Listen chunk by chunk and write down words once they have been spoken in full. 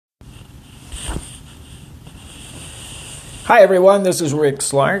Hi everyone, this is Rick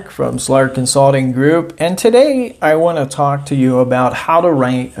Slark from Slark Consulting Group, and today I want to talk to you about how to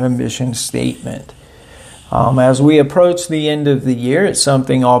write a mission statement. As we approach the end of the year, it's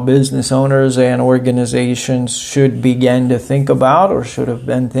something all business owners and organizations should begin to think about or should have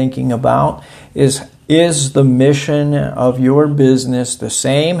been thinking about. Is the mission of your business the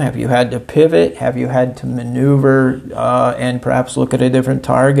same? Have you had to pivot? Have you had to maneuver and perhaps look at a different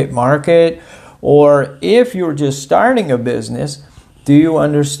target market? Or if you're just starting a business, do you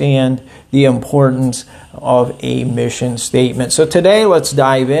understand the importance of a mission statement? So today, let's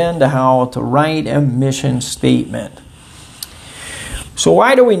dive into how to write a mission statement. So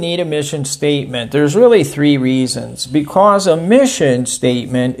why do we need a mission statement? There's really three reasons. Because a mission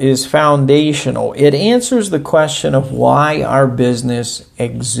statement is foundational. It answers the question of why our business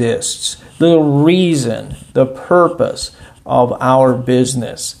exists, the reason, the purpose of our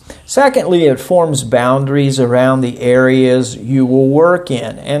business. Secondly, it forms boundaries around the areas you will work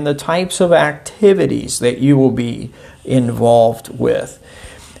in and the types of activities that you will be involved with.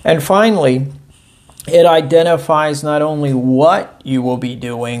 And finally, it identifies not only what you will be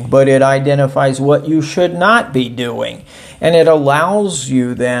doing, but it identifies what you should not be doing. And it allows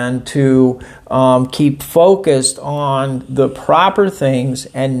you then to keep focused on the proper things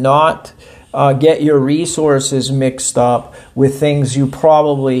and not get your resources mixed up with things you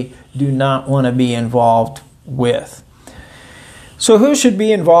probably do not want to be involved with. So who should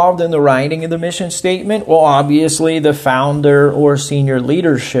be involved in the writing of the mission statement? Well, obviously the founder or senior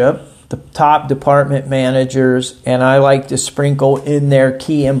leadership, the top department managers, and I like to sprinkle in their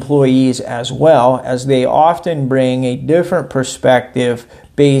key employees as well, as they often bring a different perspective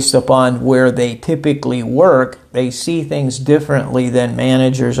based upon where they typically work. They see things differently than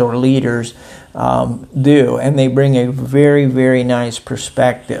managers or leaders do, and they bring a very, very nice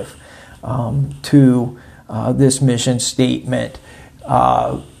perspective to this mission statement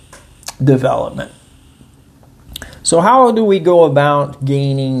development. So how do we go about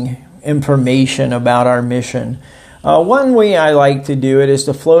gaining information about our mission? One way I like to do it is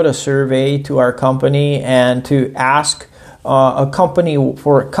to float a survey to our company and to ask a company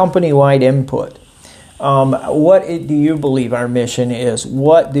for company-wide input. What do you believe our mission is?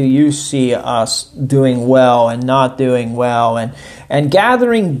 What do you see us doing well and not doing well? And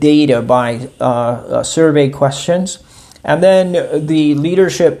gathering data by survey questions. And then the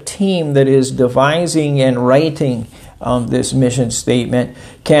leadership team that is devising and writing this mission statement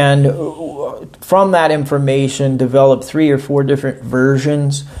can, from that information, develop 3 or 4 different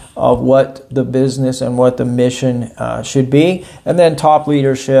versions of what the business and what the mission should be. And then top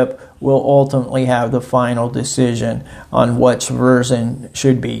leadership will ultimately have the final decision on which version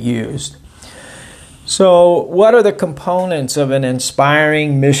should be used. So what are the components of an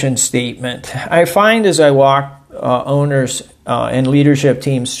inspiring mission statement? I find as I walk owners and leadership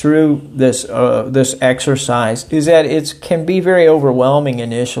teams through this exercise is that it can be very overwhelming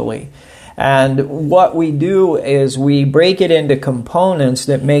initially. And what we do is we break it into components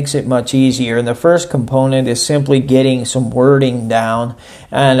that makes it much easier. And the first component is simply getting some wording down.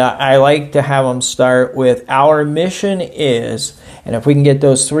 And I like to have them start with our mission is, and if we can get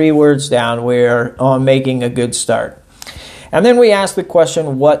those 3 words down, we're making a good start. And then we ask the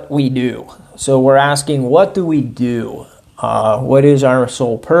question, what we do. So we're asking, what do we do? What is our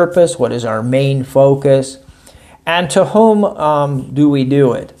sole purpose? What is our main focus? And to whom do we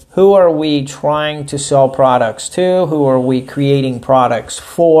do it? Who are we trying to sell products to? Who are we creating products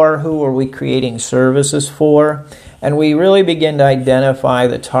for? Who are we creating services for? And we really begin to identify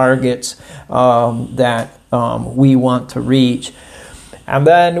the targets that we want to reach. And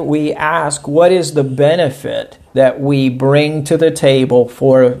then we ask, what is the benefit that we bring to the table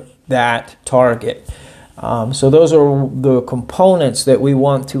for that target? So those are the components that we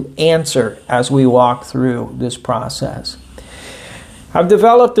want to answer as we walk through this process. I've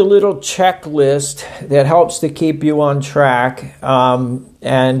developed a little checklist that helps to keep you on track.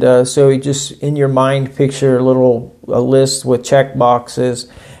 So you just, in your mind, picture a list with check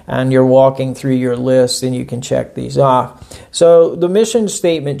boxes, and you're walking through your list and you can check these off. So the mission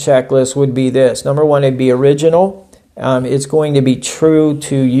statement checklist would be this. Number 1, it'd be original. It's going to be true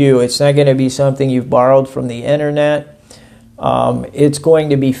to you. It's not going to be something you've borrowed from the internet. It's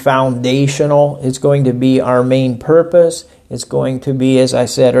going to be foundational. It's going to be our main purpose. It's going to be, as I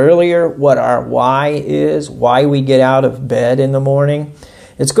said earlier, what our why is, why we get out of bed in the morning.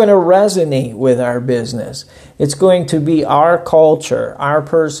 It's going to resonate with our business. It's going to be our culture, our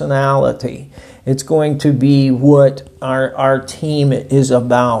personality. It's going to be what our team is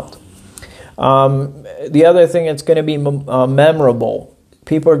about. The other thing, it's going to be memorable.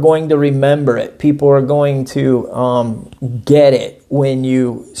 People are going to remember it. People are going to get it when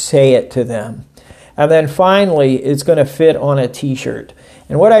you say it to them. And then finally, it's going to fit on a t-shirt.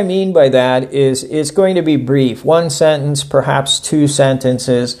 And what I mean by that is it's going to be brief. One sentence, perhaps 2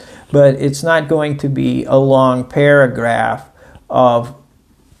 sentences, but it's not going to be a long paragraph of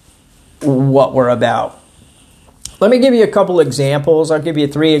what we're about. Let me give you a couple examples. I'll give you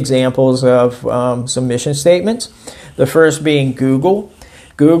 3 examples of some mission statements. The first being Google.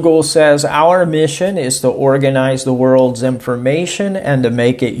 Google says, our mission is to organize the world's information and to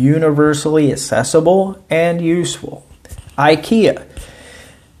make it universally accessible and useful. IKEA,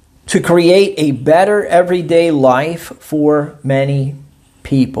 to create a better everyday life for many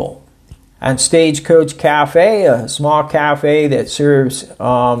people. And Stagecoach Cafe, a small cafe that serves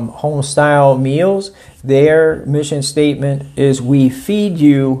home-style meals, their mission statement is, we feed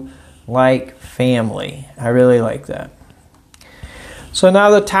you like family. I really like that. So now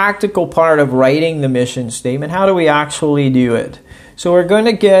the tactical part of writing the mission statement, how do we actually do it? So we're going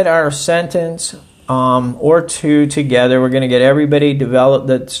to get our sentence or 2 together. We're going to get everybody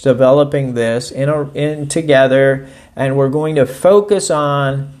that's developing this in together, and we're going to focus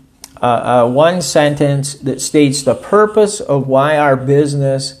on one sentence that states the purpose of why our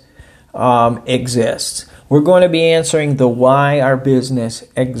business exists. We're going to be answering the why our business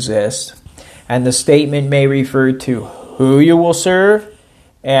exists, and the statement may refer to who you will serve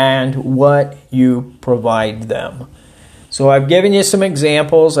and what you provide them. So I've given you some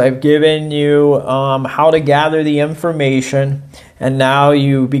examples. I've given you how to gather the information, and now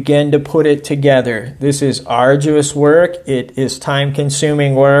you begin to put it together. This is arduous work. It is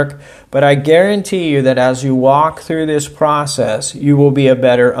time-consuming work, but I guarantee you that as you walk through this process, you will be a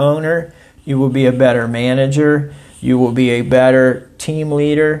better owner, you will be a better manager, you will be a better team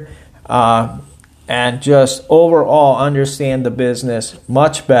leader, and just overall understand the business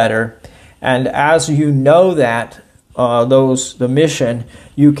much better. And as you know that, the mission,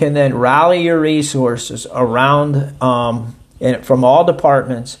 you can then rally your resources around from all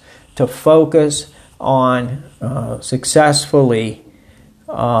departments to focus on successfully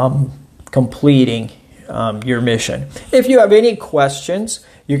completing your mission. If you have any questions,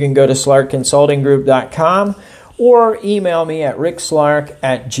 you can go to slarkconsultinggroup.com or email me at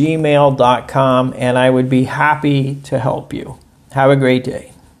rickslark@gmail.com, and I would be happy to help you. Have a great day.